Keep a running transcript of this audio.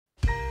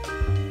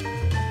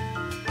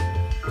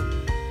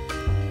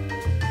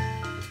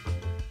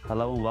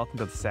Hello and welcome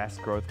to the SaaS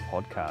Growth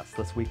Podcast.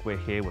 This week we're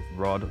here with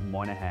Rod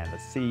Moynihan, the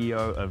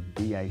CEO of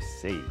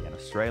BAC, an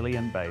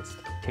Australian-based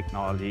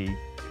technology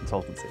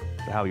consultancy.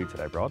 So how are you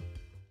today, Rod?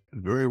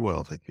 Very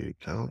well, thank you,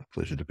 Carl.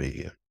 Pleasure to be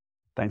here.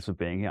 Thanks for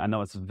being here. I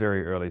know it's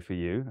very early for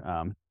you.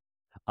 I'm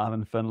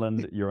in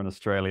Finland, you're in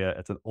Australia.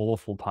 It's an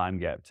awful time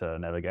gap to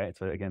navigate.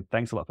 So again,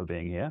 thanks a lot for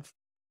being here.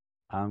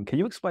 Can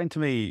you explain to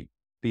me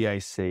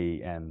BAC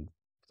and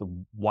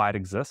why it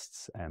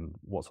exists and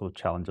what sort of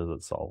challenges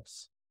it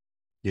solves?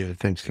 Yeah,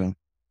 thanks, Carl.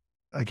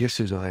 I guess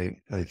as I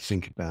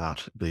think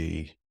about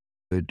the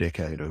third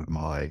decade of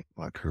my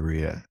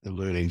career, the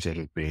learnings that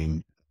have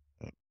been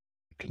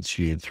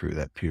consumed through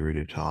that period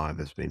of time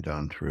has been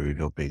done through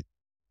helping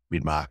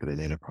mid-market and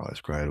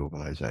enterprise-grade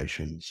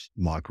organizations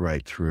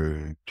migrate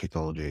through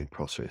technology and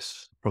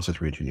process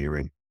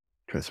re-engineering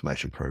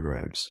transformation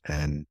programs.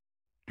 And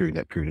during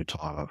that period of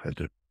time, I've had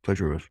the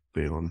pleasure of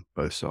being on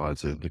both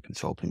sides of the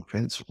consulting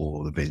fence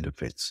or the vendor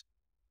fence,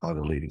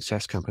 either leading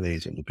SaaS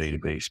companies in the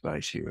B2B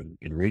space here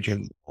in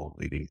region or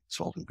leading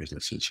consulting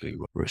businesses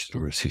who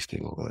are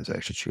assisting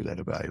organizations through that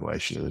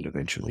evaluation and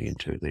eventually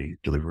into the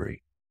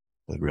delivery,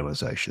 the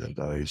realization of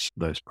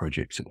those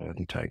projects that they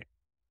undertake.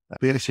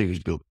 BAC was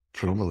built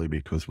predominantly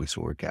because we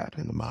saw a gap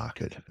in the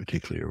market,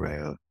 particularly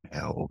around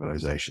how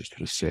organizations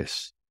could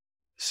assess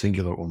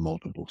singular or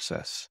multiple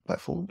SaaS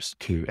platforms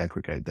to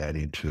aggregate that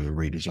into a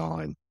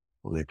redesign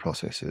of their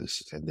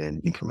processes and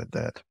then implement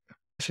that,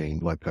 seeing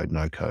low code,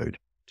 no code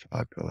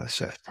type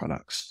SaaS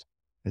products.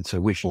 And so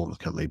we formed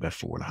the company about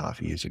 4.5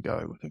 years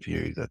ago with a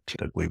view that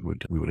we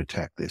would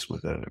attack this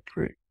with a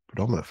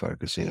predominant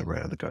focus in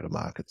around the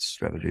go-to-market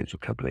strategies of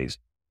companies.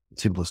 In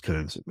simplest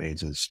terms, it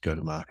means is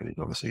go-to-market is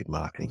obviously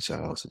marketing,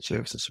 sales, and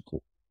service and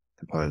support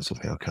components of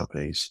how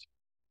companies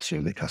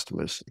serve their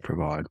customers,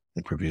 provide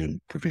and provision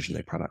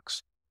their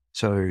products.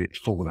 So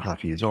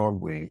 4.5 years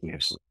on, we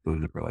have some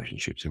good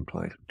relationships in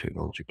place with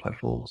technology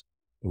platforms.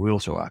 We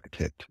also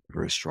architect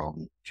very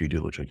strong due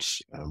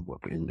diligence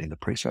in the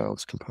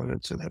pre-sales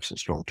components and have some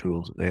strong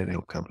tools there to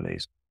help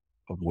companies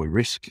avoid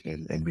risk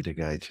and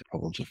mitigate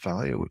problems of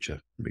failure, which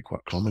can be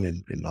quite common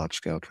in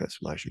large-scale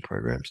transformation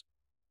programs.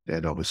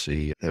 And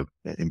obviously have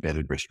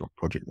embedded very strong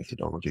project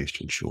methodologies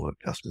to ensure that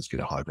customers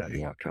get a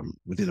high-value outcome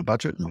within a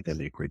budget and within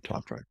the agreed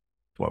timeframe.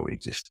 That's why we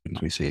exist. And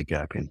we see a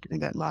gap in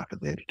that market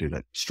there to do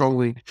that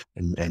strongly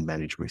and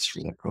manage risk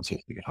through that process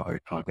to get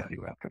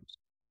high-value outcomes.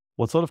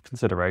 What sort of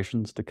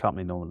considerations do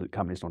companies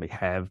normally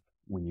have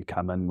when you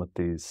come in with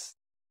these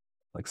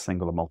like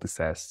single or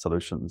multi-SaaS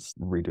solutions,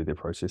 redo their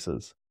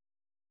processes?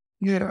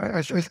 Yeah,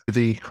 I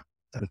think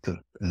that's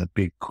a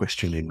big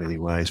question in many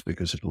ways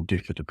because it will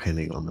differ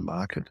depending on the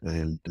market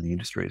and the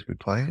industries we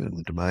play in and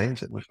the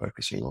domains that we're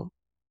focusing on.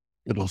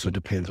 It also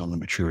depends on the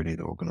maturity of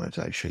the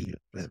organization,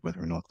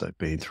 whether or not they've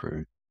been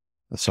through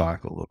a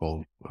cycle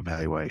of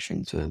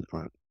evaluations and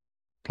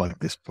like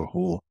this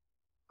before.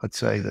 I'd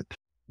say that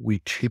we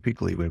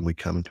typically, when we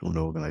come into an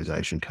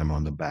organization, come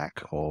on the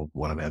back of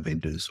one of our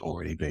vendors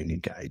already being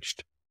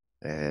engaged.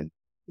 And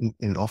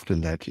often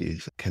that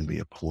can be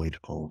a point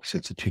of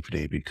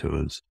sensitivity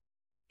because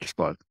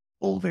despite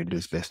all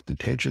vendors' best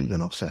intentions,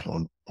 and I've sat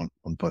on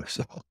both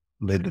sides,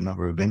 led a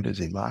number of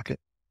vendors in market,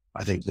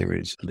 I think there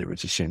is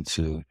a sense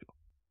of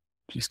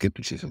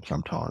skepticism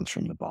sometimes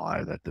from the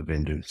buyer that the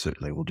vendor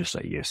certainly will just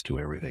say yes to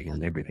everything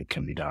and everything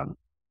can be done.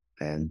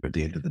 And at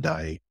the end of the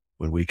day,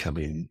 when we come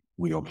in,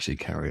 we obviously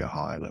carry a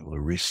higher level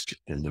of risk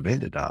than the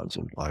vendor does.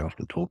 And I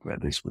often talk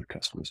about this with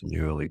customers in the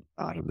early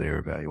part of their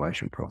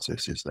evaluation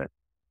process is that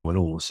when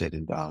all is said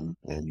and done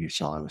and you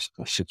sign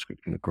a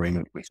subscription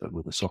agreement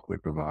with a software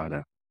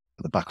provider,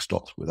 the buck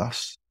stops with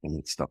us and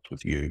it stops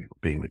with you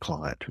being the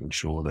client to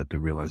ensure that the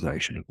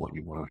realization of what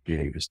you want to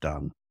achieve is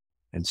done.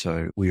 And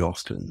so we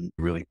often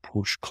really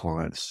push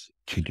clients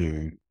to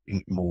do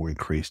more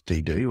increased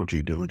DD or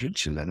due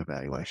diligence in that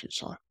evaluation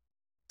cycle,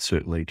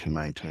 certainly to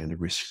maintain the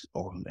risk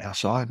on our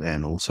side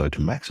and also to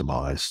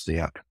maximize the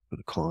outcome for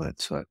the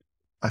client. So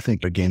I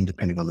think, again,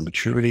 depending on the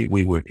maturity,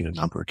 we work in a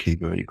number of key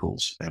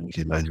verticals, and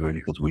within those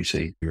verticals, we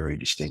see very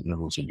distinct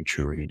levels of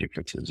maturity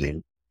differences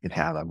in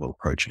how they will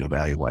approach an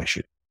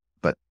evaluation.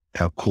 But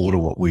our core to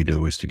what we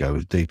do is to go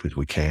as deep as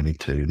we can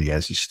into the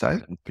as-is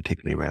state,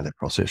 particularly around their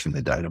process and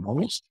their data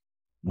models,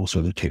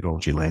 also the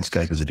technology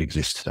landscape as it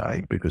exists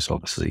today, because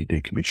obviously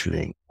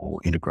decommissioning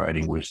or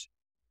integrating with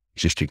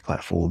existing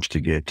platforms to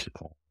get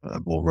a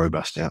more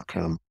robust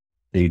outcome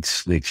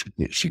needs a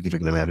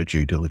significant amount of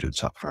due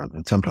diligence upfront.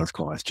 And sometimes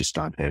clients just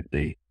don't have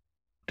the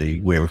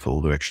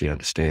wherewithal to actually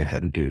understand how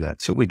to do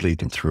that. So we lead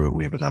them through it.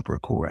 We have a number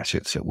of core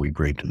assets that we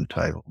bring to the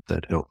table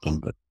that help them.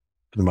 But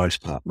for the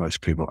most part,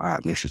 most people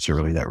aren't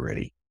necessarily that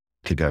ready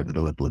to go to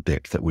the level of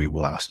depth that we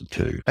will ask them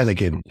to. And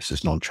again, this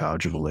is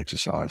non-chargeable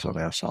exercise on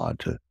our side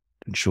to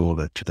ensure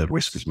that the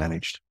risk is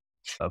managed.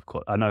 Of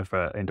course. I know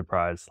for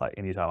enterprise, like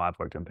anytime I've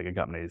worked in bigger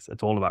companies,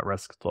 it's all about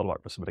risk. It's all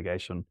about risk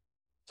mitigation.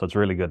 So it's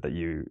really good that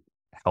you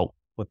help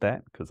with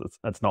that because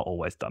it's not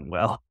always done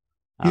well.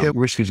 Yeah,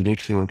 risk is an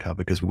interesting one,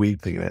 because we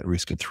think about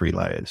risk in 3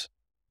 layers.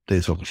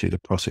 there's obviously the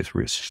process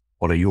risks.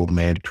 What are your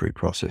mandatory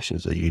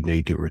processes that you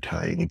need to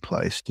retain in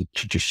place to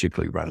just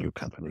simply run your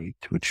company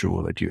to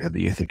ensure that you have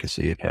the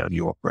efficacy of how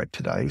you operate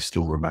today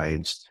still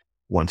remains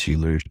once you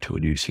move to a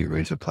new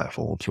series of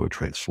platforms to a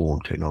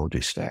transformed technology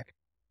stack?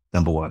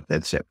 Number one,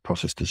 that's that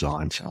process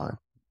design side.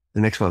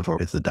 The next one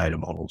is the data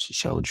models.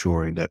 So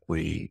ensuring that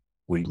we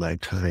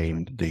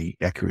maintain the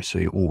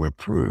accuracy or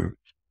improve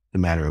the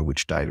manner in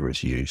which data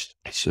is used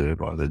to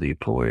serve either the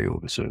employee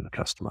or to serve the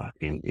customer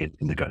in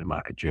the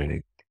go-to-market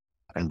journey.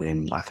 And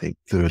then I think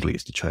thirdly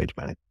is the change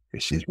management.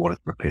 This is what is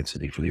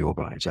propensity for the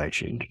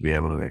organization to be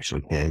able to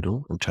actually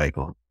handle and take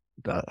on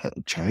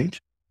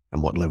change,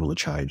 and what level of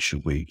change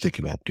should we think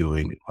about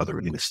doing, either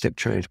in a step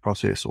change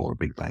process or a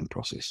big bang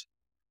process.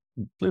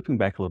 Looping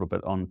back a little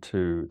bit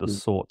onto the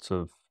sorts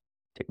of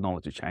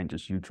technology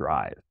changes you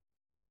drive,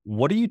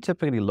 what do you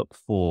typically look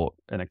for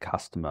in a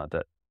customer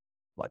that,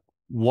 like,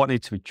 what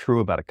needs to be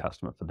true about a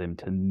customer for them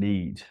to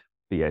need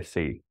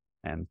BAC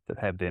and to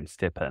have them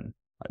step in?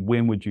 Like,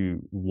 where would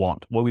you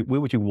want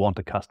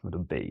a customer to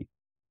be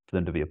for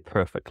them to be a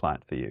perfect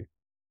client for you?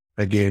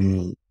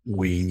 Again,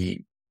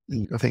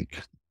 I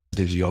think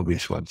there's the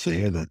obvious ones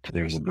there, that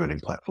there is a burning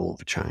platform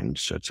for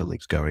change. So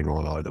something's going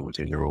on either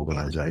within your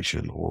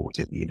organization or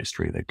within the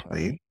industry they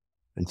play in.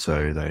 And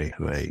so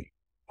they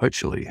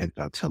hopefully have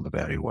done some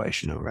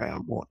evaluation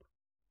around what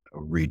a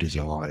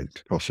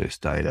redesigned process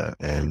data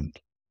and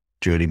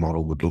journey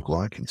model would look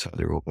like inside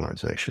their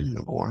organization,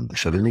 number one.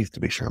 So there needs to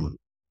be some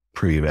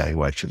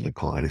pre-evaluation the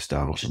client has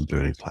done on some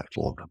burning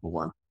platform, number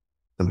one.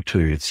 Number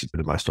two, it's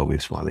the most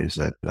obvious one, is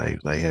that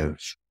they have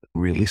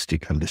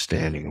realistic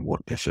understanding of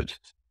what effort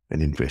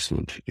and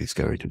investment is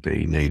going to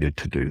be needed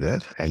to do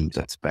that. And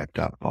that's backed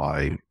up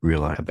by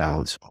real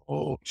balance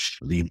of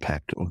the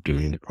impact of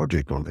doing the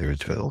project on their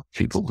internal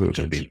people who are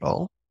going to be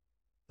involved.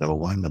 Number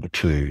one. Number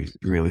two,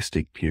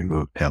 realistic view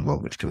of how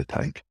long it's going to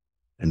take.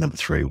 And number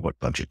three, what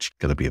budget's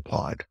going to be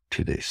applied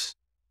to this.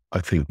 I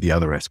think the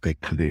other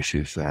aspect to this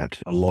is that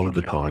a lot of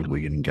the time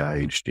we get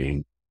engaged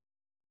in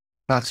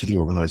parts of the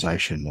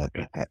organization that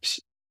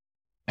perhaps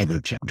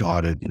haven't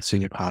guided the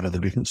senior part of the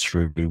business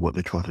through what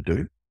they're trying to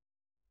do.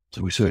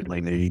 So we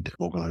certainly need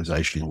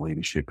organizational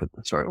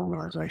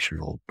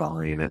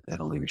buy-in at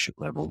a leadership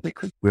level,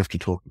 because we have to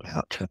talk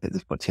about,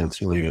 this might sound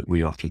silly, but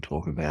we often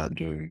talk about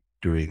doing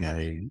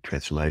a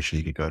transformation,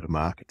 you go to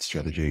market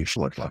strategy,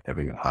 like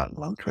having a heart and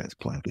lung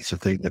transplant. It's the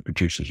thing that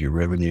produces your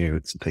revenue.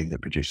 It's the thing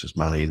that produces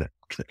money that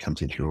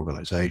comes into your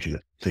organization.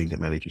 It's the thing that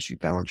manages your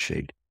balance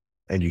sheet,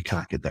 and you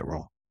can't get that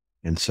wrong.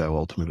 And so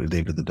ultimately, at the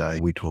end of the day,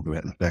 we talk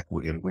about the fact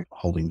we're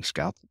holding the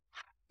scalpel,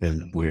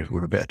 and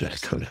we're about to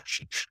kind of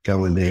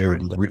go in there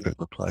and rip and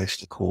replace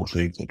the core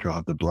things that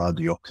drive the blood,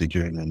 the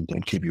oxygen,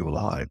 and keep you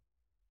alive.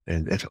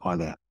 And that's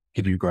either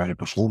give you greater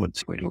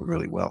performance, we do it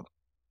really well.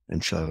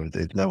 And so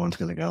no one's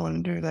going to go in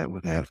and do that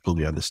without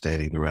fully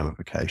understanding the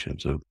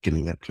ramifications of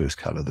getting that first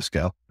cut of the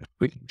scalp.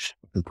 We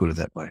can put it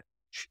that way.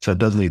 So it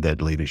does need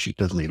that leadership,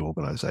 does need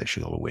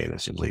organizational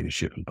awareness and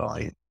leadership and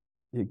buy-in.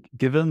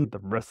 Given the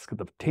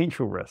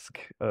potential risk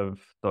of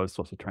those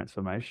sorts of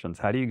transformations,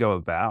 how do you go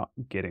about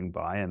getting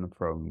buy-in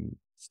from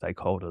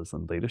stakeholders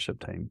and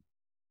leadership team?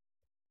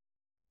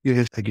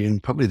 Yes, again,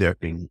 probably the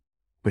opening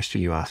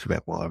question you asked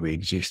about why we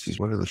exist is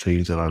one of the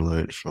things that I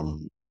learned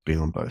from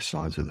being on both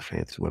sides of the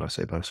fence. When I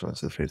say both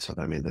sides of the fence, I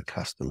don't mean the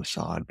customer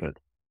side, but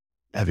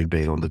having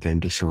been on the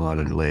vendor side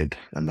and led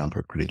a number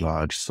of pretty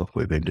large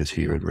software vendors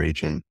here in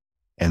region,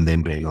 and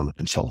then being on the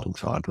consulting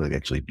side, like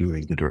actually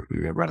doing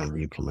running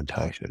the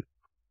implementation.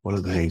 One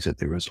of the things that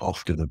there is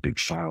often a big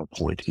fail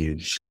point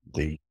is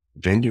the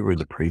vendor in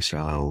the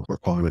pre-sale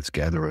requirements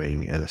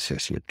gathering and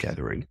assessment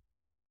gathering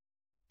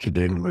to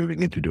then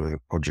moving into doing a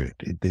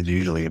project. There's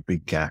usually a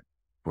big gap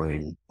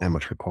between how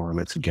much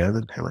requirements are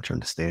gathered, how much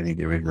understanding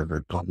there is of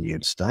a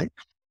end state,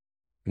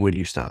 when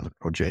you start the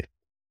project.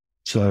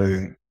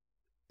 So,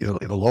 in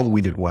a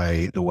long-winded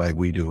way, the way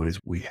we do it is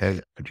we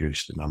have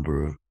produced a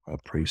number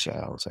of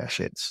pre-sales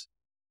assets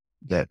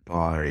that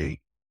by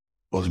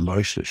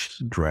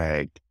osmosis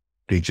drag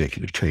the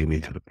executive team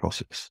into the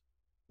process.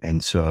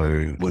 And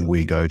so when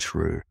we go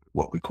through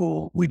what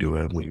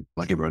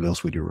like everyone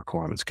else, we do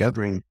requirements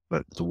gathering,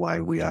 but the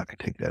way we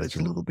architect that is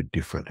a little bit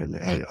different. And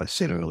as I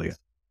said earlier,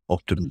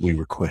 often we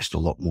request a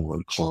lot more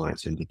of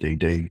clients in the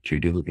DD due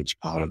diligence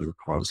part of the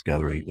requirements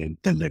gathering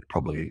than they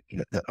probably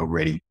are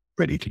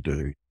ready to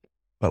do.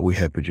 But we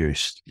have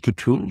produced good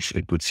tools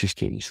and good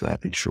systems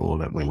that ensure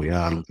that when we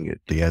are looking at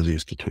the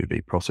as-is to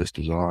to-be process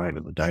design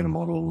and the data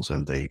models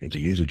and the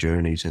user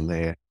journeys in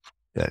there,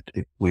 that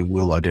we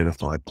will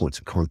identify points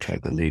of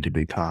contact that need to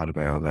be part of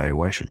our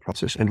evaluation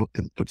process. And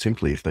put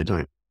simply, if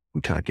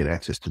we can't get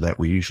access to that,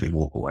 we usually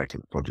walk away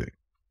from the project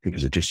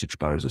because it just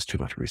exposes too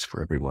much risk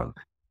for everyone.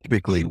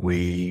 Typically,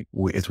 we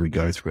as we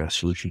go through our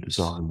solution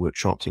design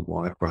workshops and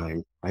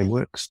wireframe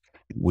frameworks,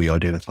 we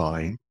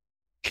identify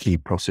key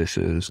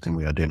processes and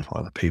we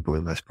identify the people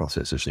in those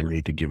processes who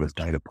need to give us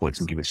data points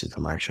and give us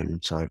information.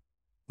 And so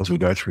as we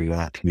go through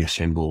that, we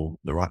assemble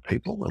the right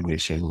people and we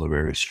assemble a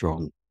very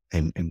strong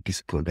and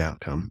disciplined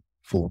outcome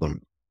for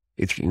them.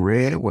 It's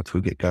rare once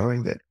we get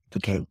going that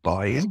that don't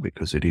buy in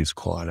because it is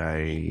quite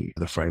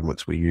the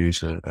frameworks we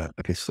use, I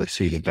guess they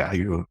see the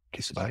value of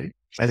participating.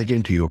 And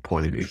again, to your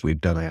point, if we've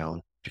done our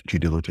due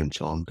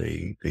diligence on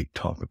the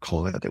type of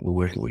client that we're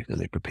working with and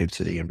their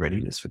propensity and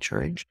readiness for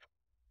change,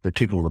 the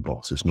tick all the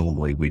boxes,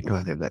 normally we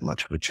don't have that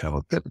much of a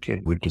challenge. But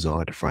again, we've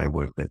designed a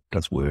framework that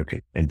does work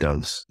and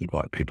does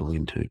invite people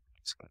into.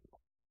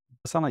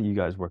 It sounds like you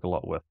guys work a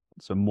lot with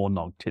more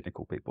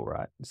non-technical people,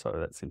 right? So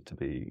that seems to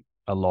be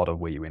a lot of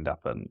where you end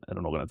up in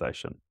an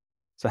organization.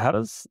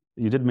 So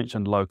you did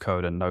mention low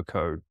code and no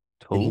code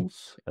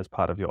tools as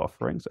part of your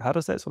offerings. How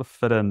does that sort of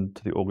fit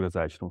into the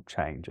organizational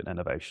change and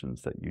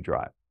innovations that you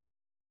drive?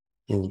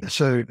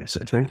 So it's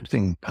an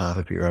interesting part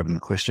of your open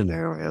question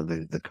there around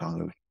the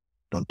kind of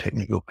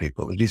non-technical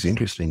people. It is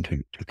interesting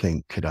to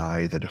think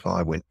today that if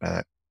I went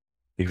back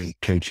even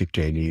 10,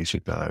 15 years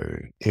ago,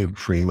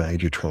 every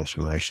major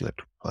transformation that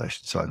took place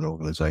inside an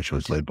organization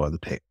was led by the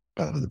tech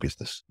part of the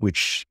business,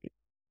 which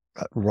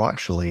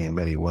rightfully in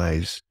many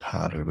ways,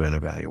 part of an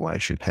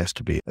evaluation has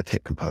to be a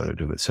tech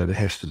component of it. So there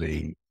has to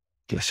be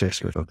the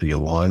assessment of the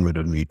alignment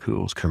of new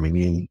tools coming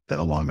in. That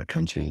alignment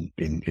comes in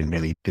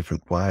many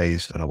different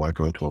ways, and I won't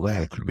go into all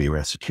that. It could be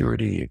around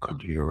security, it could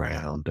be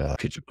around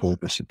future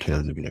purpose in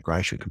terms of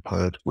integration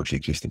component, which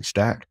exists in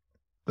stack.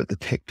 But the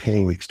tech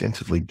team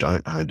extensively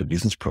don't own the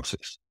business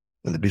process.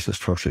 And the business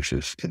process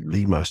is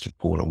the most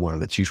important one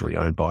that's usually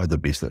owned by the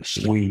business.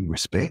 We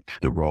respect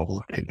the role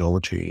of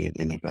technology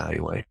in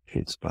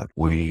evaluations, but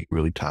we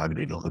really target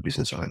it on the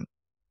business owner.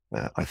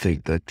 I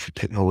think that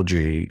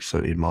technology, so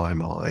in my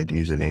mind,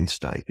 is an end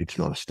state. It's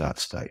not a start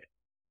state.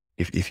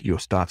 If your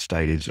start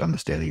state is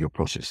understanding your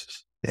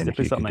processes. It's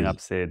definitely something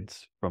I've said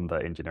from the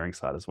engineering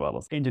side as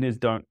well. Engineers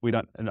don't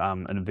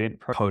invent,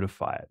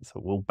 codify it. So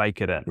we'll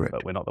bake it in, Correct.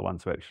 But we're not the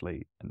ones who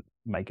actually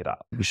make it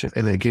up.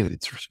 And again,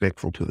 it's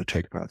respectful to the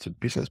tech parts of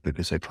business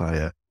because they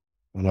play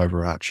an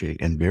overarching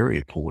and very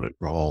important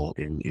role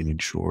in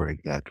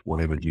ensuring that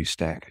whatever new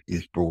stack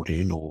is brought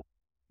in or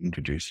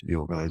introduced to the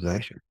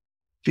organization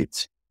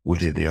fits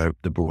within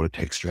the broader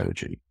tech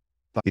strategy.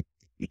 But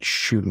it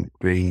shouldn't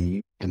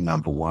be the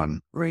number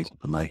one reason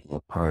for making a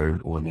pro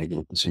or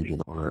negative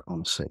decision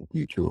on a set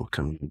new tool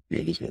coming into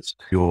your business.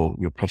 Your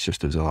process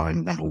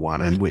design, number one,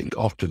 and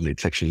often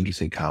it's actually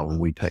interesting, Carl, when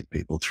we take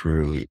people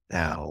through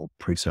our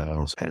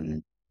pre-sales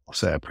and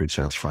our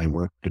pre-sales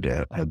framework,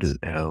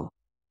 our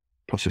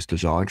process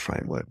design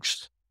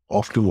frameworks.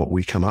 Often what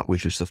we come up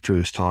with is the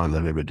first time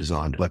they've ever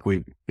designed. Like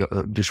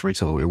just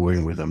recently we were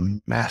working with a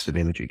massive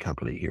energy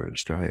company here in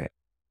Australia,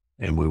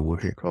 and we're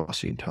working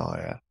across the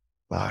entire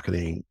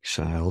marketing,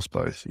 sales,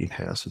 both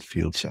in-house and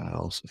field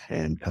sales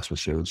and customer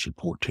service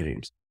support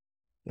teams.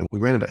 And we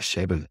ran about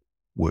 7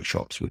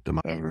 workshops with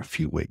them over a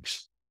few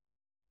weeks.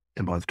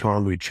 And by the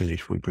time we'd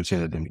finished, we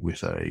presented them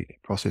with a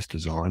process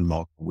design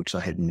model, which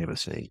they had never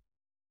seen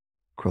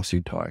across the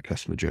entire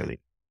customer journey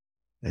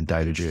and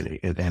data journey.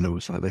 And it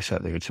was like, they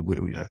sat there and said,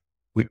 we've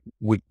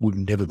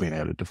never been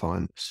able to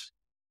define this.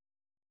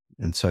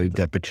 And so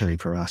that became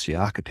for us the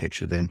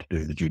architecture then to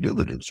do the due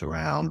diligence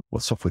around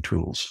what software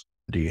tools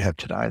do you have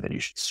today that you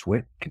should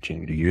sweat,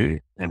 continue to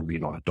use, and be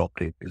not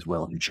adopted as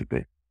well as it should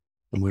be.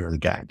 And we're in the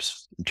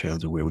gaps in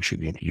terms of where we should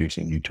be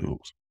introducing new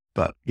tools.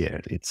 But yeah,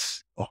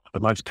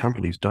 but most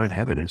companies don't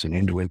have it as an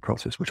end-to-end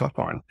process, which I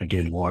find,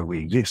 again, why we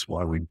exist,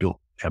 why we built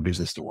our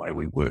business the way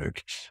we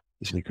work,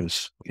 is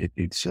because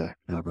it's a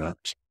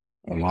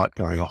light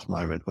going off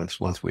moment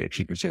once we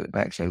actually present it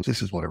back. So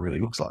this is what it really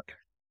looks like.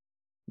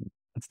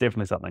 It's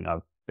definitely something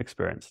I've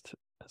experienced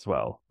as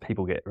well.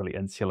 People get really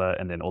insular,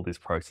 and then all these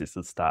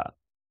processes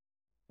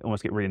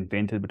almost get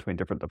reinvented between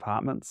different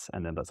departments,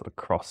 and then those sort of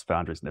cross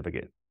boundaries never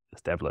get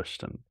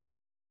established. And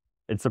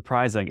it's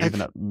surprising,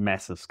 even at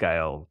massive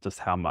scale, just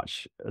how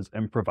much is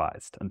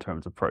improvised in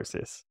terms of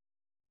process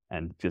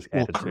and just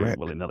added to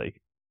willy-nilly.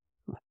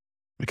 It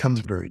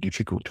becomes very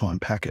difficult to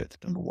unpack it,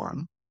 number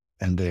one,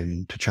 and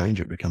then to change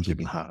it becomes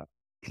even harder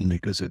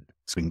because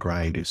it's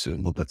ingrained. That's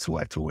the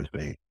way it's always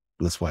been.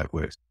 That's the way it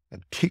works.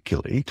 And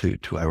particularly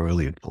to our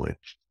earlier point,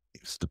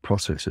 if the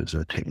processes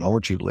are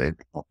technology-led,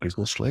 not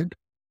business-led,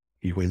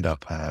 you end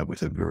up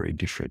with a very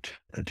different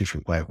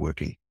way of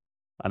working.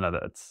 I know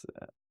that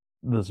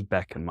this is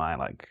back in my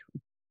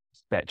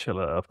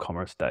Bachelor of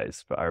Commerce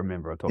days, but I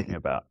remember talking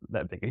about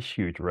that being a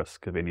huge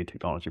risk of any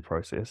technology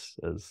process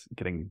is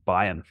getting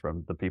buy-in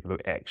from the people who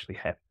actually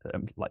have to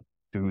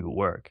do the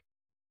work.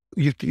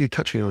 You're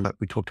touching on that.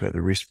 We talked about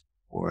the risk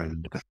before,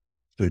 and the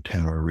third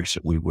tower of risk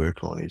that we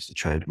work on is the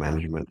change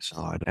management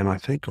side. And I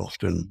think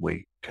often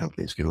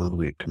companies get a little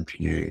bit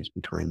confused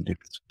between the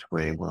difference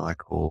between what I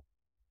call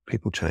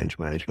people change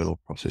management or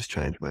process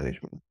change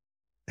management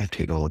and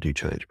technology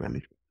change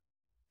management.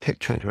 Tech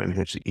change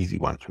management is the easy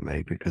one for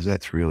me because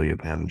that's really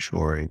about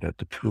ensuring that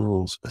the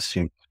tools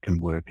can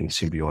work in a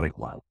symbiotic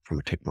way from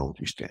a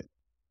technology standpoint.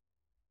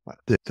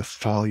 The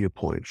failure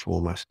point for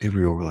almost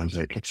every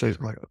organization,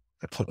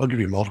 I'll give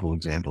you multiple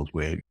examples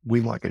where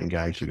we might get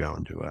engaged to go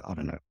and do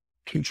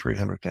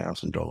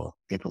 $200,000-$300,000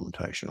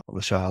 implementation of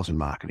the sales and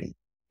marketing.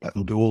 That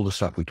will do all the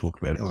stuff we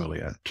talked about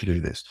earlier to do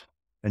this.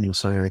 And you'll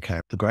say,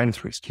 okay, the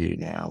greatest risk here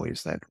now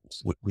is that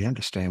we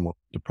understand what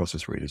the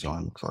process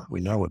redesign looks like. We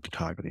know what the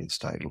target end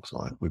state looks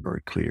like. We're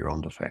very clear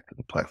on the fact that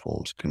the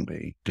platforms can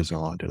be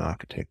designed and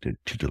architected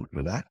to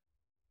deliver that.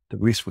 The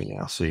risk we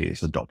now see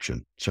is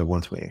adoption. So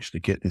once we actually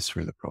get this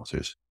through the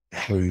process,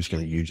 who's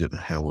going to use it and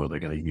how well they're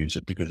going to use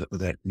it? Because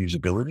without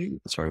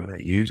without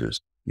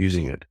users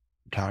using it,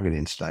 the target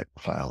end state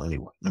will fail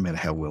anyway, no matter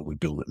how well we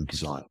build it and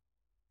design it.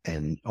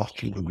 And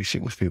often when we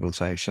sit with people and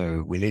say,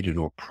 so we need to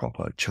do a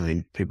proper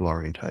people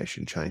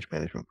orientation, change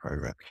management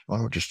program.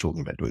 I'm not just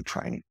talking about doing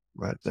training,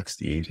 right? That's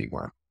the easy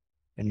one.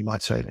 And you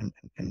might say,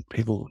 and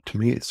people, to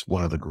me, it's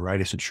one of the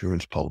greatest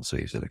insurance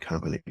policies that a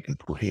company can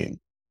put in,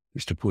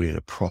 is to put in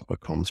a proper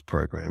comms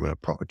program and a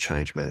proper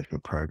change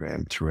management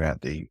program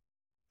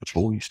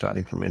before you start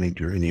implementing,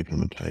 during the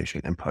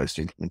implementation and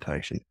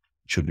post-implementation. It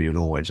should be an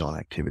always-on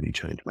activity,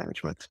 change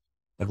management.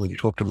 And when you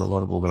talk to a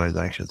lot of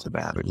organizations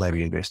about it,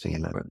 maybe investing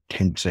in over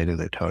 10% of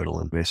their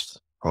total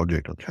invest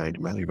project on change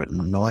management,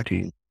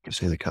 90%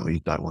 of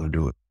companies don't want to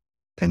do it.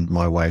 And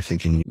my way of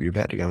thinking, you're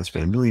about to go and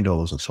spend $1 million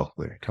on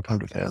software, a couple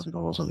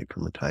 $100,000 on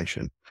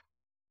implementation.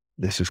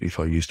 This is, if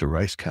I used a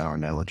race car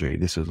analogy,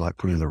 this is like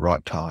putting the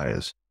right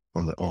tires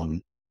on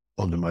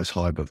the most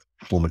high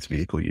performance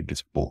vehicle you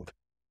just bought.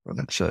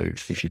 Right? So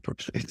if you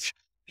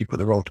put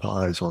the wrong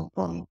tires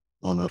on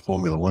a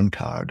Formula One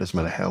car, it doesn't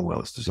matter how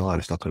well it's designed,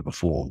 it's not going to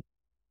perform.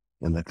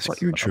 And that's like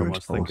your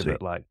insurance policy. Think of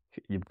it like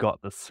you've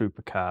got the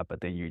supercar,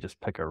 but then you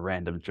just pick a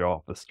random Joe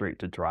off the street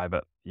to drive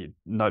it.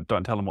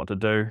 Don't tell him what to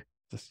do.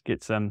 Just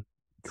gets in.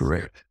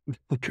 Correct.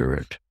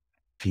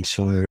 And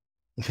so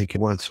I think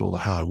once all the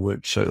hard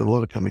work, so a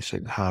lot of companies say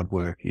the hard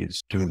work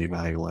is doing the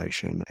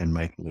evaluation and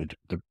making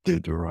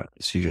the right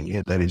decision.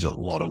 Yeah, that is a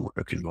lot of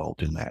work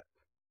involved in that.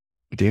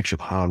 But the actual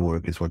hard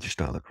work is once you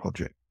start the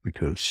project,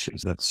 because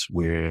that's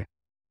where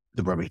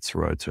the rubber hits the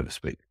road, so to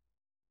speak.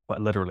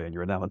 Quite literally in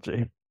your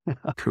analogy.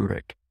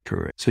 Correct.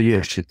 So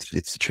yes, it's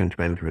the change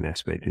management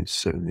aspect is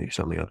certainly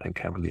something I think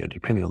heavily,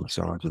 depending on the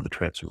size of the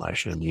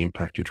transformation and the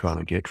impact you're trying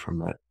to get from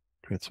that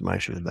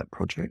transformation of that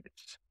project.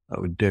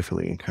 I would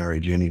definitely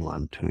encourage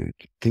anyone to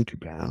think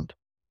about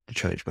the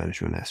change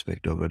management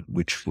aspect of it,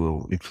 which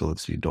will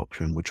influence the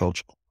adoption, which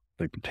ultimately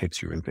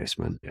protects your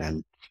investment.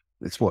 And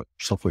it's what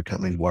software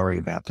companies worry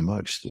about the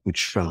most,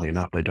 which funnily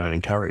enough, they don't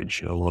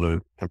encourage a lot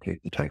of companies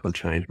to take on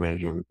change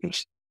management.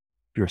 Because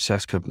if you're a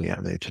SaaS company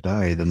out there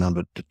today,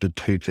 the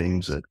two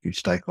things that your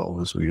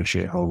stakeholders or your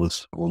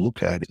shareholders will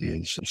look at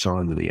is the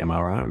size of the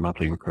MRR,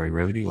 monthly recurring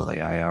revenue, or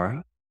the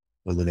ARR.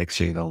 And the next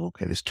thing they'll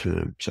look at is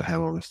term. So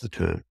how long is the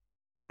term?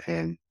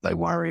 And they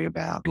worry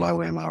about low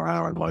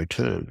MRR and low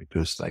term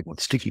because they want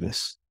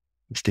stickiness.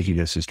 And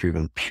stickiness is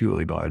driven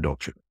purely by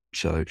adoption.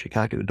 So if you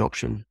can't get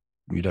adoption,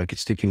 you don't get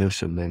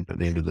stickiness. And then at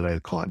the end of the day,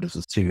 the client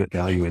doesn't see that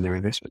value in their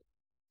investment.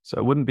 So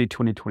it wouldn't be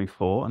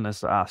 2024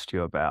 unless I asked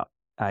you about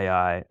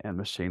AI and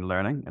machine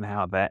learning and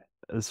how that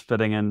is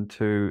fitting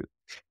into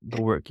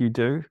the work you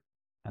do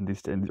and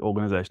this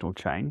organizational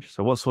change.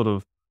 So what sort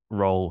of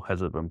role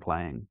has it been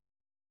playing?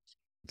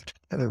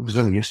 And it was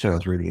only yesterday I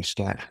was reading a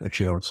stat.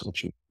 Actually, I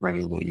was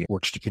randomly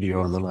watched a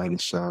video on the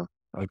latest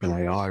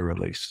OpenAI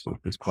release. It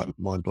was quite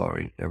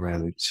mind-blowing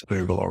around its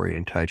verbal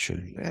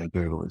orientation and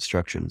verbal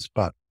instructions.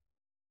 But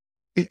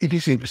it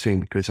is interesting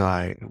because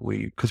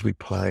we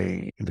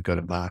play in the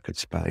go-to-market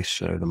space,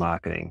 so the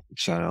marketing,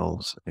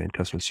 sales, and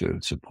customer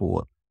service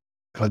support.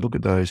 I look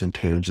at those in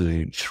terms of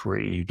the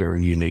three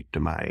very unique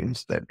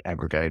domains that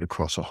aggregate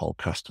across a whole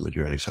customer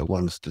journey. So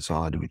one's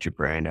designed to get your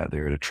brand out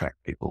there and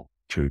attract people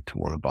to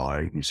want to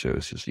buy your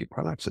services, your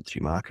products, that's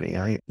your marketing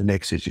area. The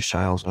next is your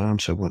sales arm.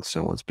 So once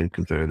someone's been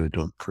converted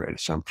or created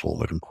some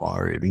form of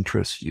inquiry of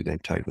interest, you then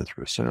take them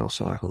through a sales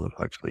cycle and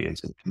hopefully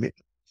ends in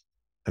commitment.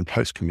 And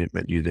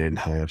post-commitment, you then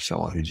have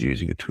someone who's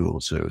using a tool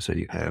or service that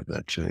you have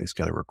that is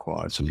going to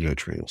require some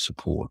nurturing or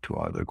support to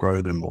either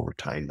grow them or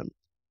retain them.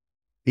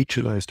 Each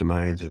of those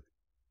domains,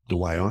 the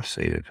way I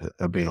see it,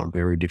 have been on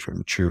very different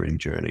maturing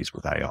journeys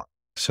with AI.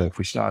 So if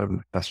we started with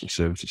the customer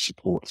services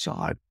support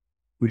side,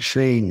 we've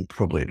seen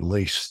probably at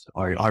least,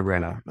 I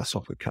ran a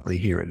software company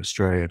here in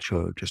Australia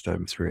for just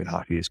over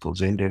 3.5 years called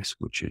Zendesk,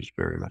 which is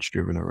very much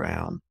driven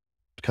around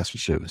customer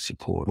service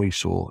support. We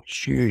saw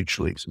huge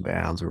leaps and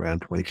bounds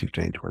around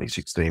 2015,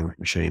 2016 with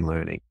machine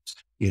learning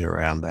in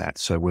around that.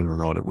 So whether or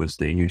not it was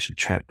the use of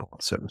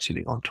chatbots that were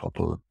sitting on top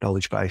of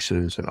knowledge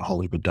bases and a whole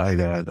heap of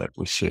data that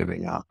was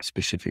serving up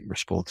specific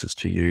responses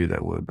to you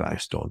that were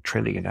based on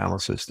trending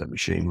analysis that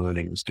machine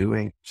learning was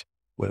doing,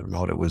 whether or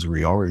not it was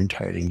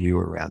reorientating you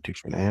around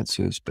different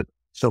answers. But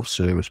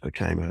self-service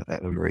became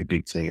a very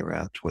big thing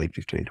around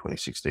 2015,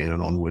 2016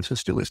 and onwards, and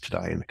still is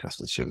today in the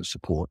customer service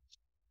support.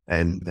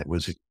 And that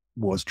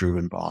was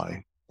driven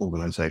by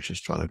organizations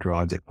trying to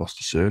drive their cost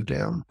to serve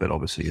down, but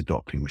obviously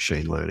adopting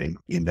machine learning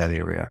in that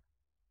area.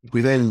 If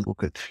we then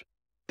look at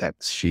that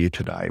sphere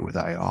today with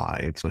AI,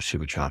 it's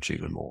supercharged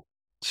even more.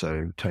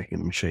 So taking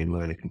the machine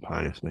learning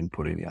components and then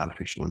putting the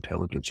artificial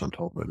intelligence on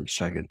top of it and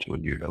taking it to a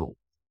new level.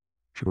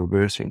 To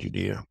reverse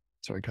engineer,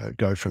 so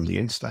go from the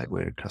end state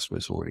where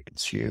customers already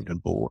consumed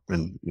and bought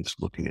and it's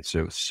looking at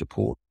service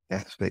support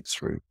aspects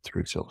through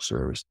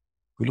self-service.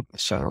 We look at the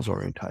sales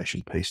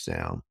orientation piece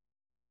down.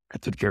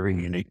 It's a very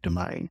unique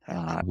domain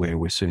where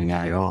we're seeing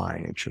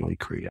AI actually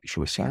create,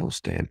 from a sales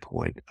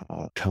standpoint,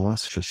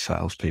 tasks for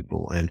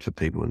salespeople and for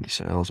people in the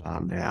sales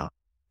arm now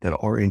that are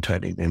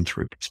orientating them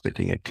through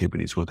prospecting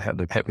activities without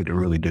them having to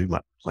really do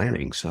much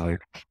planning. So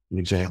an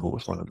example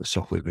with one of the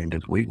software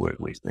vendors we work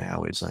with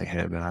now is they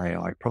have an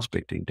AI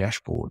prospecting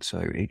dashboard.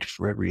 So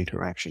for every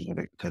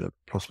interaction that a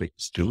prospect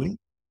is doing,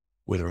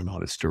 whether or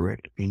not it's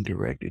direct,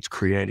 indirect, it's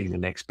creating the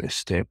next best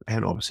step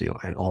and obviously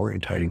and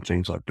orientating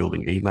things like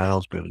building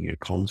emails, building your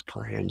comms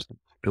plans,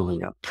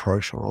 building up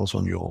profiles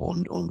on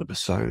the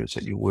personas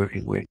that you're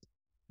working with,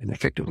 and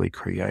effectively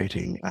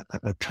creating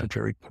a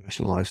very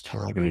personalized,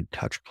 targeted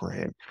touch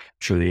plan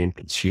to the end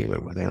consumer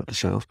without the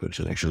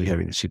salesperson actually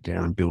having to sit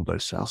down and build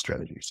those sales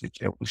strategies. It's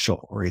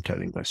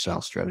orientating those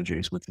sales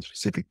strategies with a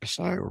specific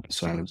persona or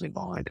personas in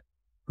mind,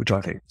 which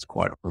I think is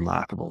quite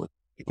remarkable.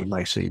 We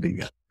may see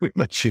the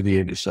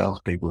end of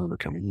salespeople in the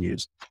coming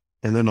years.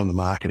 And then on the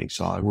marketing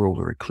side, we're all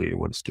very clear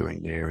what it's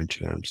doing there in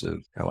terms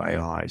of how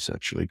AI is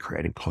actually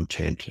creating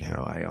content,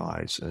 how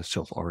AI is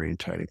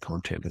self-orientated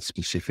content that's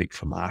specific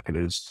for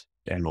marketers,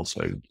 and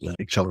also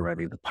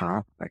accelerating the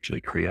path of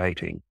actually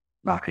creating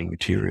marketing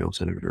materials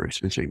that are very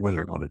specific,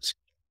 whether or not it's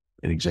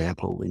an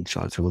example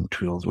inside some of the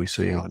tools we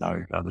see. I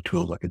know other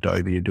tools like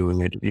Adobe are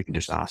doing it. You can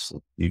ask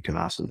them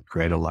to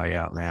create a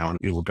layout now and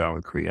it will go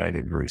and create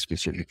it very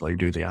specifically,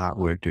 do the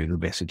artwork, do the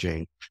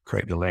messaging,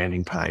 create the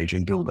landing page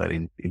and build that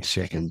in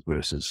seconds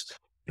versus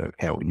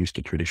how it used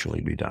to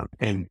traditionally be done.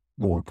 And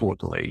more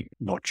importantly,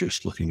 not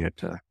just looking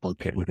at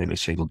content within a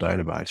single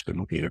database, but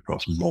looking at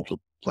across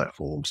multiple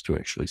platforms to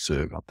actually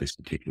serve up this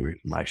particular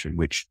information,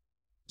 which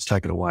it's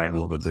taken away a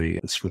lot of the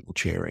swivel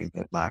chairing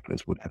that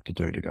marketers would have to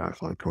do to go and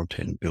find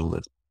content and build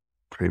it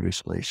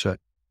previously. So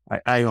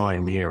AI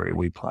in the area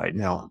we play.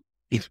 Now,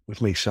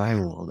 with me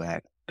saying all of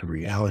that, the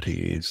reality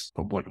is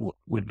what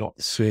we're not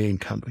seeing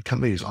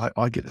companies.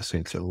 I get the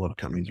sense that a lot of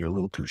companies are a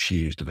little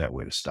confused about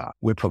where to start.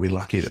 We're probably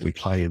lucky that we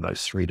play in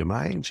those three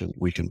domains and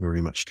we can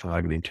very much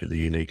target into the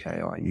unique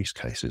AI use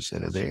cases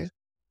that are there.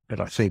 But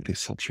I think there's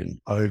such an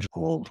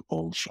overall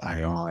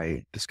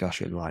AI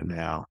discussion right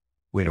now.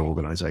 Where do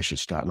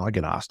organizations start? And I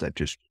get asked that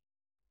just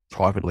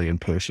privately and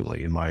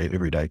personally in my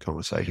everyday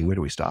conversation. Where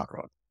do we start,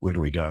 Rod? Where do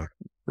we go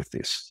with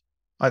this?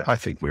 I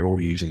think we're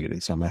all using it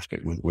in some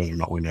aspect, whether or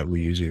not we know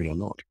we're using it or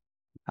not.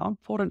 How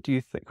important do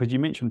you think, because you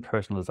mentioned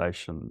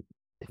personalization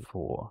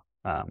before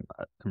in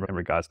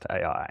regards to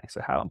AI.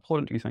 So how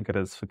important do you think it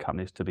is for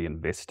companies to be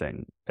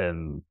investing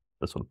in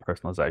the sort of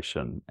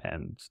personalization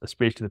and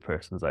especially the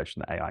personalization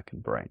that AI can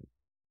bring?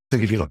 I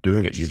think if you're not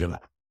doing it, you're going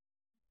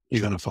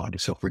to find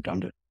yourself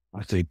redundant.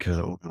 I think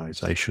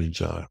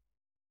organizations are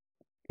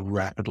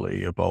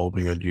rapidly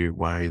evolving a new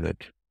way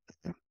that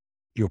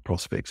your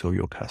prospects or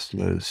your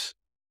customers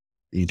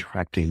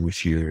interacting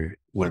with you,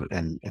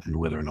 and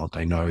whether or not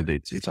they know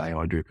that it's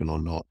AI driven or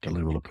not, the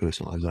level of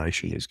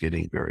personalization is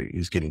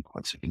getting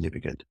quite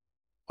significant.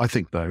 I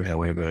think though,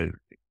 however,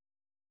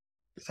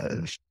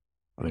 I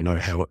don't know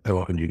how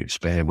often you get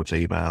spam with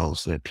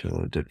emails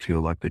that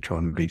feel like they're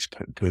trying to be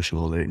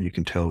personal. That you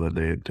can tell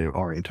that they're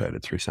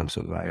orientated through some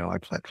sort of AI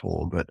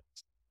platform, but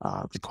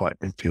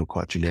they feel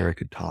quite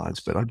generic at times.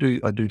 But I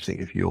do think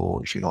if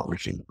you're not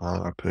reaching the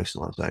bar of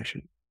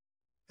personalization,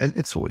 and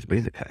it's always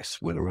been the case,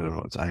 whether or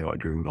not it's AI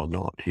driven or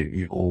not,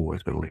 you've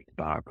always got to reach the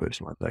bar of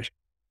personalization.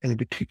 And in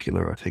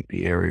particular, I think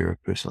the area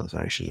of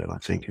personalization that I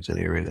think is an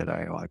area that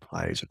AI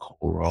plays a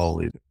core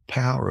role is the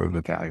power of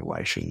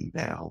evaluation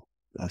now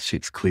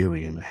sits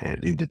clearly in the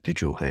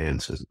individual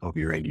hands of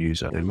your end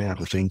user. The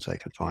amount of things they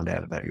can find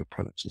out about your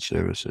products and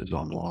services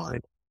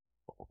online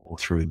or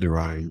through their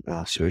own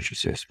search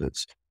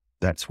assessments,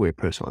 that's where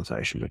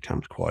personalization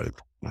becomes quite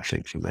important, I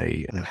think, for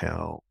me, and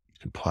how you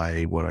can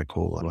play what I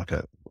call like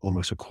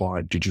almost a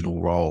quiet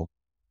digital role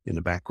in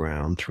the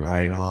background through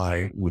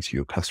AI with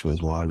your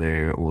customers while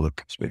they're, or the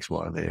prospects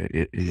while they're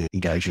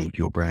engaging with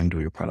your brand or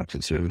your products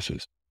and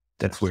services.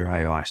 That's where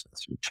AI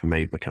starts to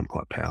me become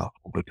quite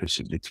powerful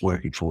because it's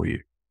working for you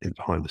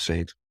behind the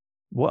scenes.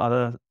 What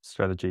other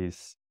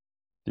strategies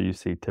do you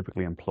see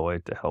typically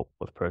employed to help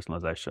with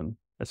personalization?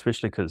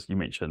 Especially because you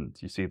mentioned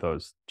you see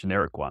those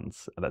generic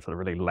ones that sort of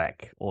really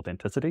lack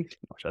authenticity,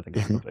 which I think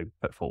is a big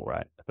pitfall,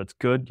 right? If it's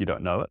good, you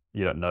don't know it,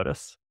 you don't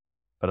notice.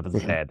 But if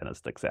it's bad, then it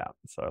sticks out.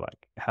 So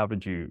like, how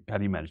do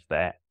you manage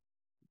that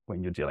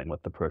when you're dealing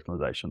with the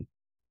personalization?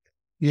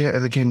 Yeah.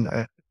 And again,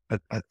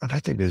 I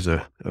don't think there's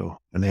an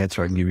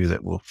answer I can give you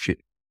that will fit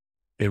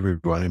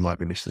everyone who might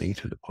be listening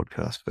to the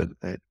podcast, but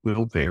it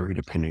will vary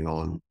depending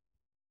on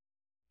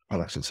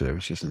products and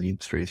services and the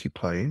industries you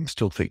play in. I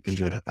still think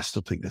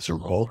there's a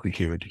role for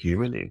human to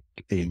human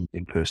in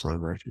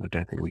personalization. I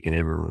don't think we can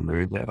ever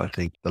remove that. I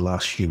think the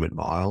last human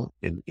mile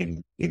in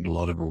a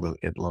lot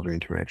of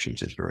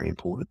interactions is very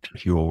important.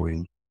 If you're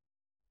in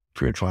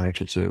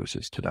financial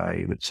services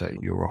today, let's say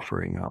you're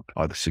offering up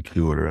either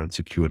secured or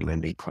unsecured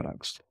lending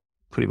products,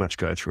 pretty much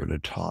go through an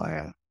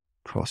entire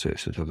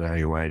process of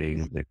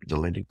evaluating the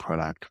lending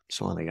product,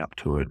 signing up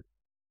to it,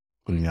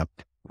 putting up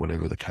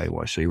whatever the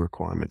KYC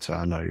requirements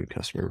are, know your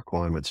customer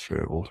requirements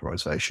for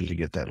authorization to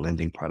get that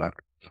lending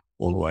product,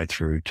 all the way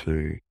through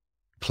to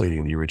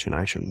completing the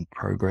origination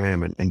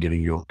program and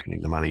getting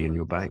the money in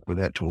your bank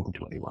without talking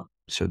to anyone.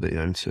 So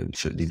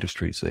certain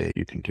industries there,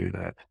 you can do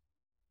that.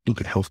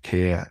 Look at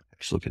healthcare.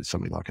 Just look at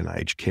something like an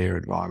aged care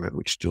environment,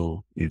 which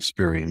still is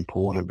very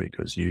important,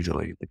 because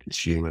usually the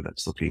consumer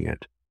that's looking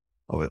at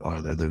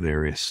either the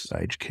various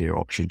aged care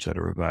options that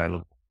are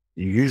available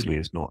usually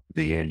is not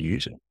the end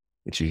user.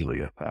 It's usually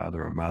a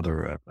father, a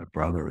mother, a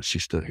brother, a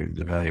sister who's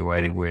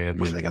evaluating where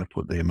they're going to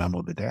put their mum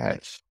or their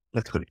dad.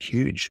 That's got a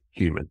huge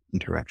human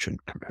interaction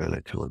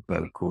component to it.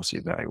 But of course, the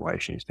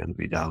evaluation is going to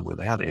be done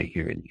without any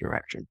human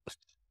interaction.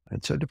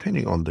 And so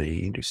depending on the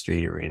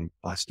industry you're in,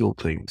 I still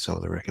think some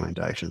of the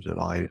recommendations that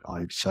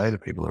I say to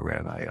people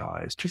around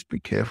AI is just be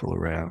careful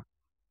around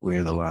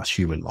where the last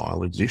human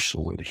mile exists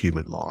or where the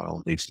human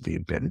mile needs to be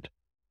embedded.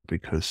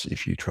 Because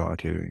if you try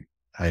to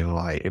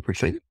AI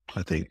everything,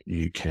 I think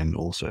you can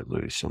also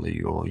lose some of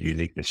your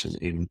uniqueness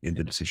in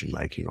the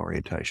decision-making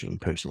orientation and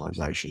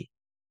personalization.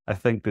 I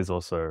think there's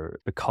also,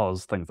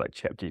 because things like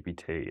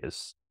ChatGPT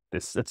it's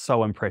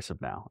so impressive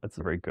now. It's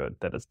very good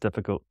that it's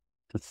difficult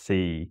to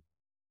see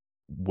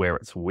where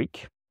it's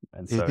weak.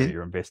 And so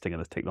you're investing in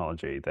this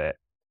technology that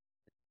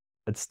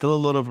it's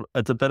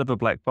a bit of a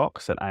black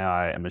box, and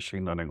AI and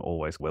machine learning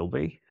always will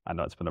be. I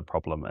know it's been a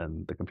problem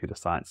in the computer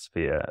science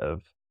sphere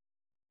of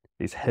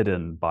these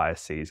hidden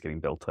biases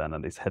getting built in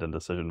and these hidden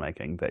decision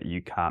making that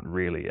you can't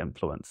really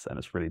influence, and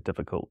it's really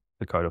difficult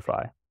to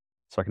codify.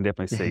 So I can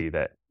definitely see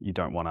that you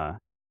don't want to,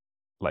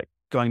 like,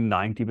 going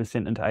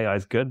 90% into AI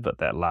is good, but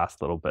that last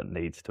little bit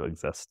needs to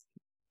exist.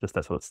 Just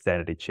that sort of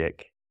sanity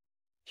check,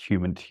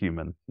 human to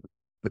human.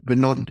 But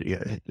not,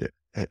 and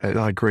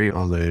I agree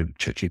on the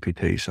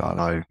ChatGPT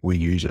side. We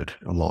use it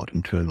a lot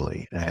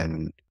internally,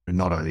 and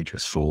not only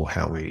just for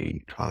how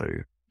we try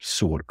to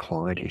sort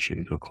client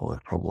issues or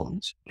client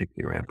problems,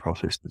 particularly around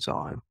process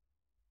design,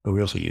 but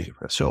we also use it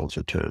for ourselves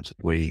in terms of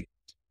we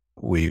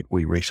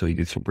recently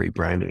did some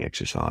rebranding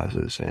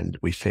exercises, and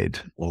we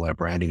fed all our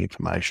branding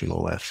information,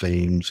 all our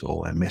themes,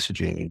 all our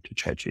messaging into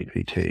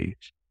ChatGPT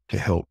to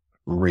help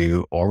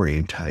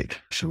reorientate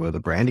some of the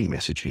branding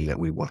messaging that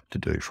we want to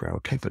do for our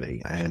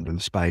company. And in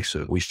the space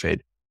of, we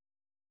fed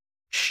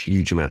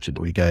huge amounts of,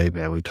 we gave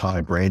our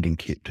entire branding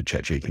kit to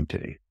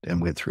ChatGPT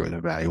and went through an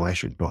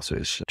evaluation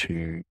process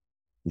to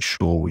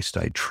ensure we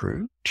stayed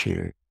true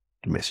to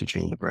the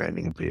messaging, the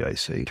branding of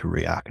BAC, to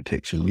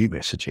re-architect some new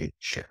messaging.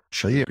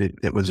 So yeah,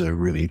 it was a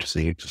really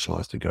interesting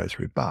exercise to go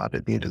through. But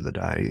at the end of the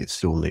day, it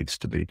still needs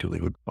to be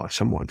delivered by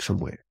someone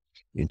somewhere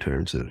in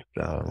terms of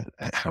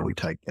how we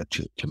take that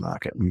to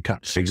market.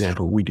 For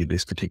example, we did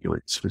this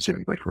particularly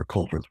specifically for a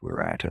conference we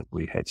were at, and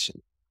we had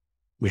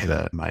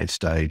a main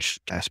stage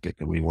aspect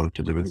that we wanted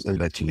to deliver. And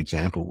that's an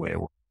example where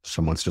a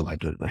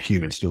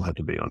human still had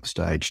to be on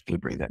stage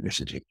delivering that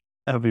messaging.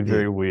 It would be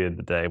very weird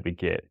the day we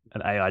get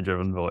an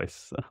AI-driven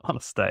voice on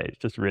a stage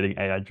just reading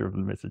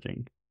AI-driven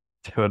messaging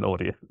to an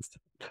audience.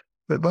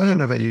 But I don't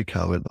know about you,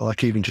 Carl, but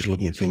like even just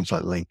looking at things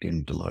like LinkedIn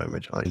at the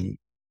moment,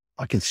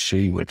 I can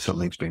see when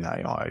something's been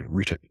AI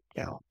written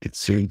now. It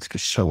seems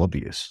so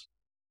obvious.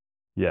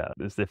 Yeah,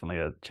 there's definitely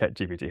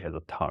ChatGPT has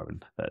a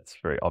tone that's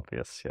very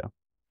obvious, yeah.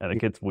 And it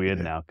gets weird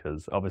now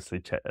because obviously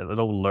it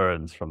all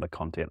learns from the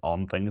content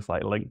on things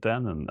like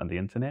LinkedIn and the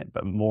internet,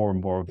 but more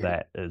and more of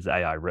that is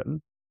AI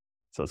written.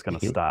 So it's going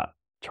to start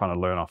trying to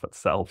learn off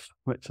itself,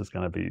 which is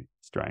going to be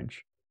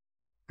strange.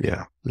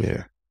 Yeah.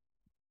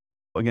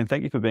 Again,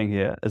 thank you for being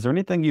here. Is there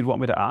anything you'd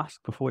want me to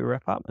ask before we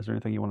wrap up? Is there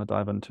anything you want to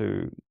dive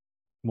into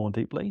more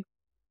deeply?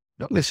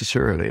 Not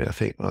necessarily. I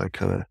think my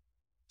kind of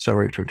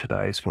summary from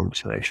today's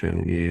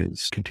conversation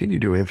is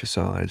continue to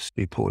emphasize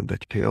the importance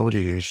that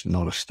technology is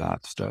not a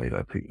start state.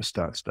 I think the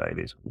start state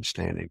is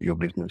understanding your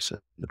business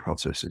and the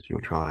processes you're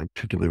trying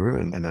to deliver,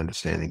 and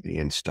understanding the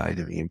end state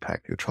of the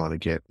impact you're trying to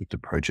get with the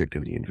project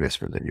and the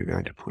investment that you're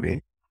going to put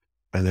in.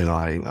 And then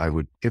I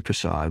would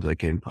emphasize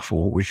again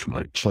before we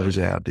close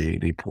out the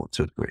importance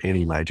of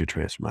any major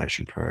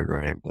transformation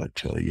program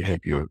that you have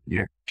your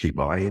key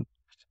buy-in,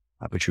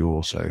 but you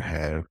also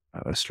have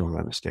a strong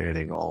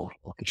understanding of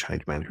the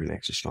change management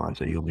exercise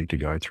that you'll need to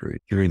go through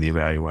during the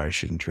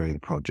evaluation, during the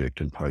project,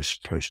 and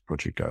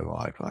post-project go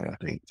live. I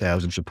think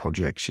thousands of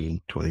projects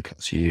in 20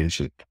 plus years,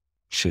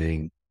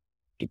 seeing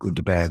the good,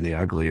 the bad, and the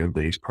ugly of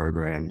these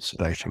programs.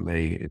 They, for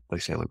me, they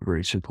sound like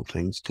very simple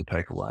things to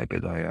take away,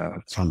 but they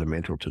are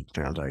fundamental to the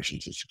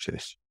foundations of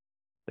success.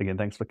 Again,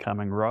 thanks for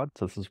coming, Rod.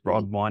 So this is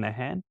Rod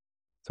Moynihan.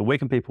 So where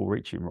can people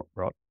reach you,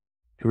 Rod?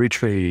 You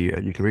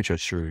can reach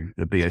us through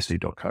the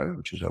bac.co,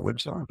 which is our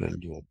website,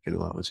 and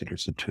anyone that's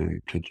interested to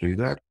do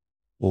that.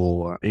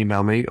 Or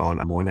email me on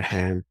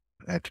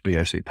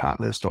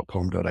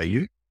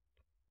moynihan@bacpartners.com.au,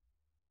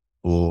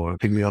 or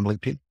ping me on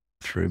LinkedIn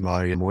through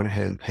my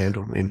Moynihan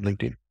handle in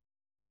LinkedIn.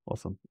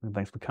 Awesome. And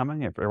thanks for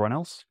coming. And for everyone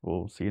else,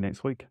 we'll see you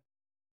next week.